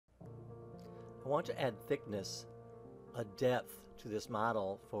I want to add thickness, a depth to this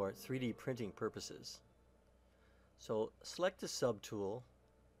model for 3D printing purposes. So select the subtool,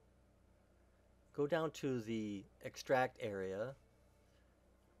 go down to the extract area,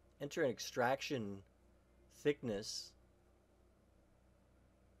 enter an extraction thickness,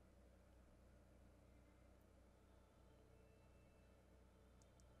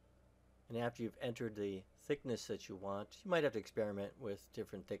 and after you've entered the thickness that you want, you might have to experiment with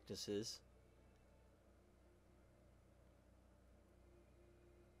different thicknesses.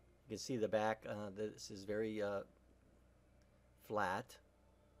 You can see the back, this is very flat.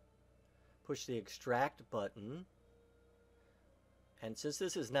 Push the extract button, and since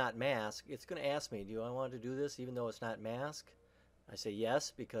this is not mask, it's going to ask me, do I want to do this even though it's not mask? I say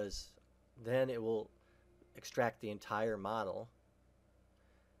yes, because then it will extract the entire model.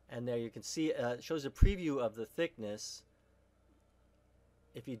 And there you can see it shows a preview of the thickness.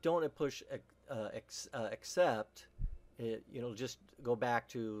 If you don't push accept, you'll just go back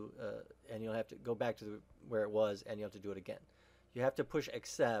to and you'll have to go back to where it was, and you'll have to do it again. You have to push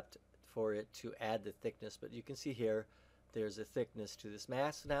accept for it to add the thickness, but you can see here there's a thickness to this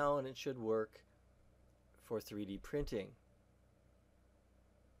mask now, and it should work for 3D printing.